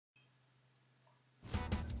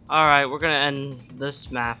Alright, we're gonna end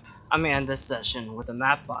this map. End this session with a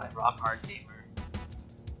map by Rock Hard Gamer.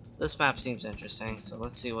 This map seems interesting, so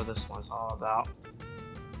let's see what this one's all about.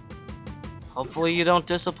 Hopefully you don't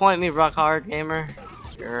disappoint me, Rock Hard Gamer.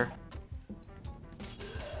 You're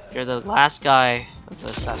the last guy of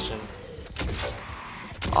this session.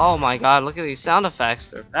 Oh my god, look at these sound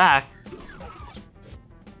effects, they're back.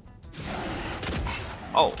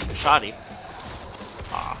 Oh, shot him.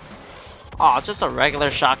 Aw, just a regular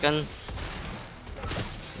shotgun.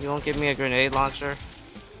 You won't give me a grenade launcher?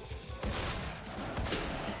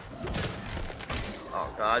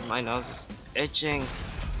 Oh god, my nose is itching.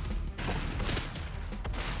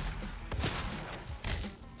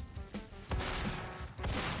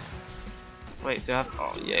 Wait, do I have?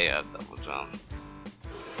 Oh yeah, double jump.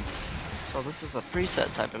 So this is a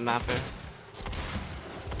preset type of mapper.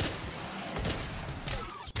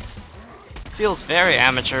 Feels very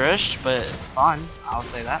amateurish, but it's fun. I'll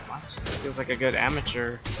say that much. Feels like a good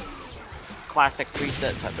amateur, classic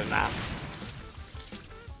preset type of map.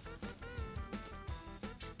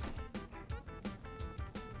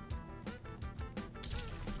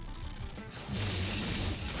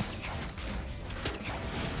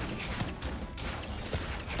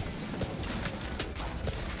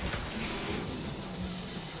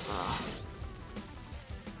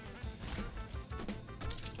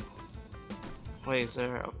 Wait, is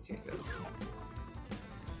there? Okay, good.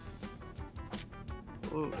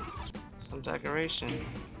 Ooh, some decoration.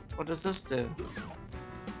 What does this do?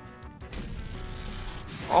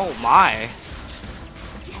 Oh my!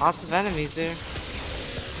 Lots of enemies here.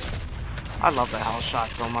 I love the hell shot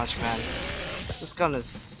so much, man. This gun is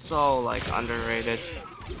so like underrated.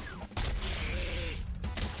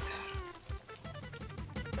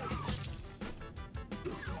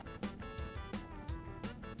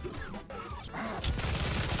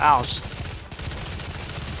 Ouch.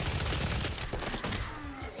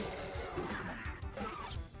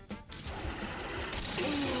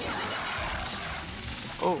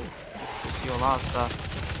 Oh, this gives you a lot of stuff.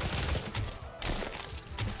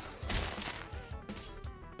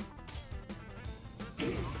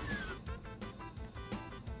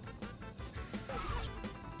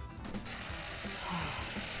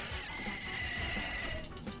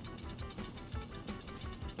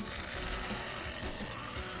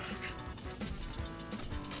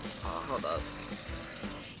 Hold up.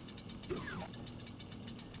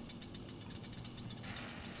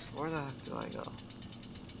 So where the heck do I go?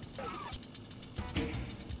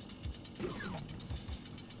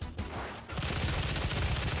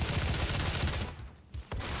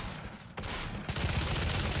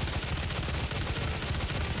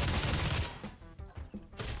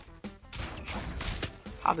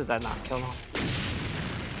 How did that not kill him?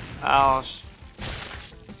 Ouch.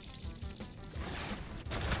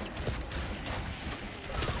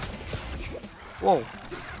 Whoa.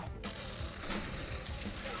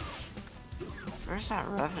 Where's that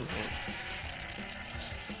Revenant?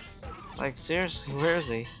 Like seriously, where is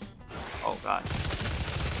he? Oh god.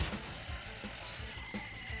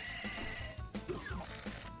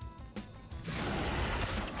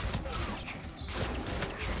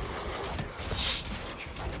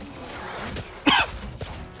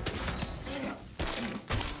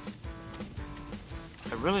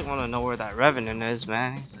 I really want to know where that Revenant is,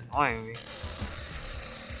 man. He's annoying me.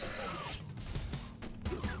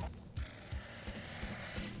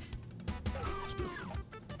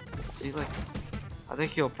 See, like, I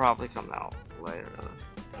think he'll probably come out later.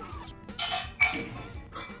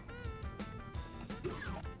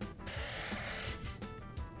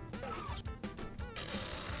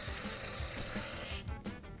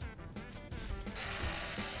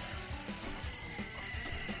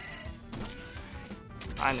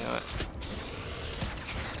 I knew it.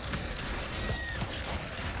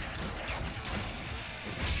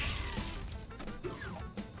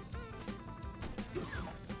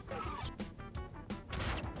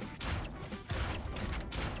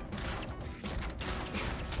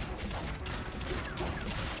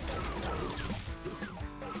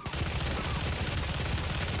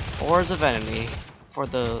 Hordes of enemy for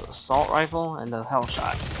the assault rifle and the hell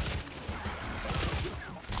shot.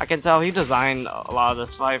 I can tell he designed a lot of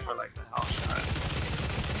this fight for like the hell shot.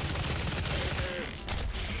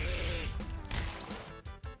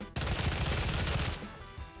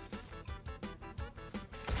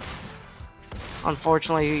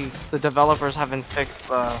 Unfortunately, the developers haven't fixed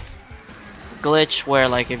the glitch where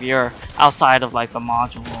like if you're outside of like the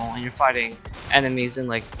module and you're fighting enemies in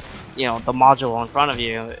like, you know, the module in front of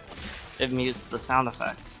you, it mutes the sound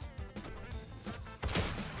effects.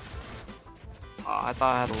 Oh, I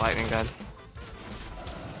thought I had a lightning gun.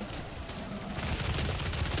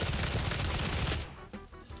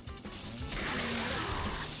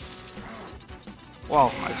 Whoa,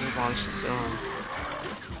 I just launched it through him.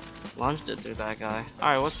 Launched it through that guy.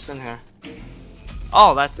 Alright, what's in here?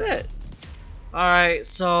 Oh, that's it! Alright,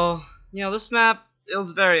 so, you know, this map, it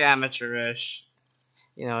was very amateurish.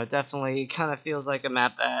 You know, it definitely kind of feels like a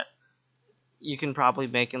map that you can probably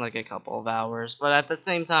make in like a couple of hours. But at the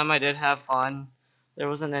same time, I did have fun. There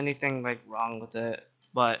wasn't anything like wrong with it.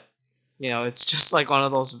 But, you know, it's just like one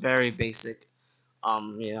of those very basic,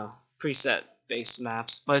 you know, preset based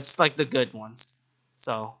maps. But it's like the good ones.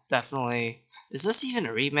 So, definitely. Is this even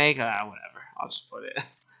a remake? Whatever. I'll just put it.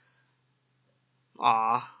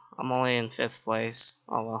 Aw, I'm only in 5th place.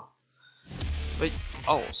 Oh well. But,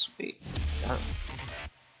 oh, sweet.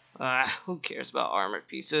 Who cares about armored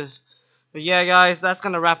pieces? But yeah, guys, that's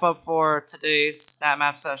gonna wrap up for today's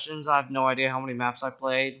SnapMap sessions. I have no idea how many maps I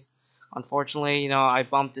played. Unfortunately, you know, I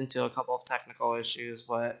bumped into a couple of technical issues,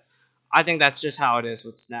 but I think that's just how it is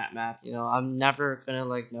with SnapMap. You know, I'm never gonna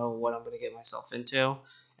like know what I'm gonna get myself into.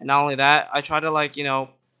 And not only that, I try to like, you know,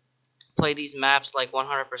 play these maps like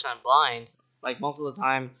 100% blind. Like most of the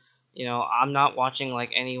time, you know, I'm not watching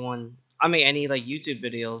like anyone. I mean, any like YouTube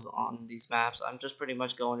videos on these maps. I'm just pretty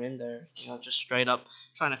much going in there, you know, just straight up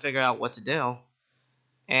trying to figure out what to do.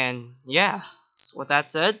 And yeah, so with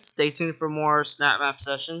that said, stay tuned for more SnapMap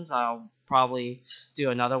sessions. I'll probably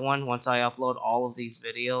do another one once I upload all of these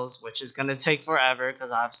videos, which is gonna take forever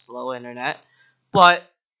because I have slow internet. But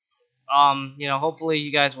you know, hopefully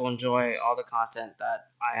you guys will enjoy all the content that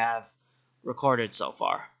I have recorded so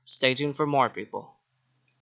far. Stay tuned for more, people.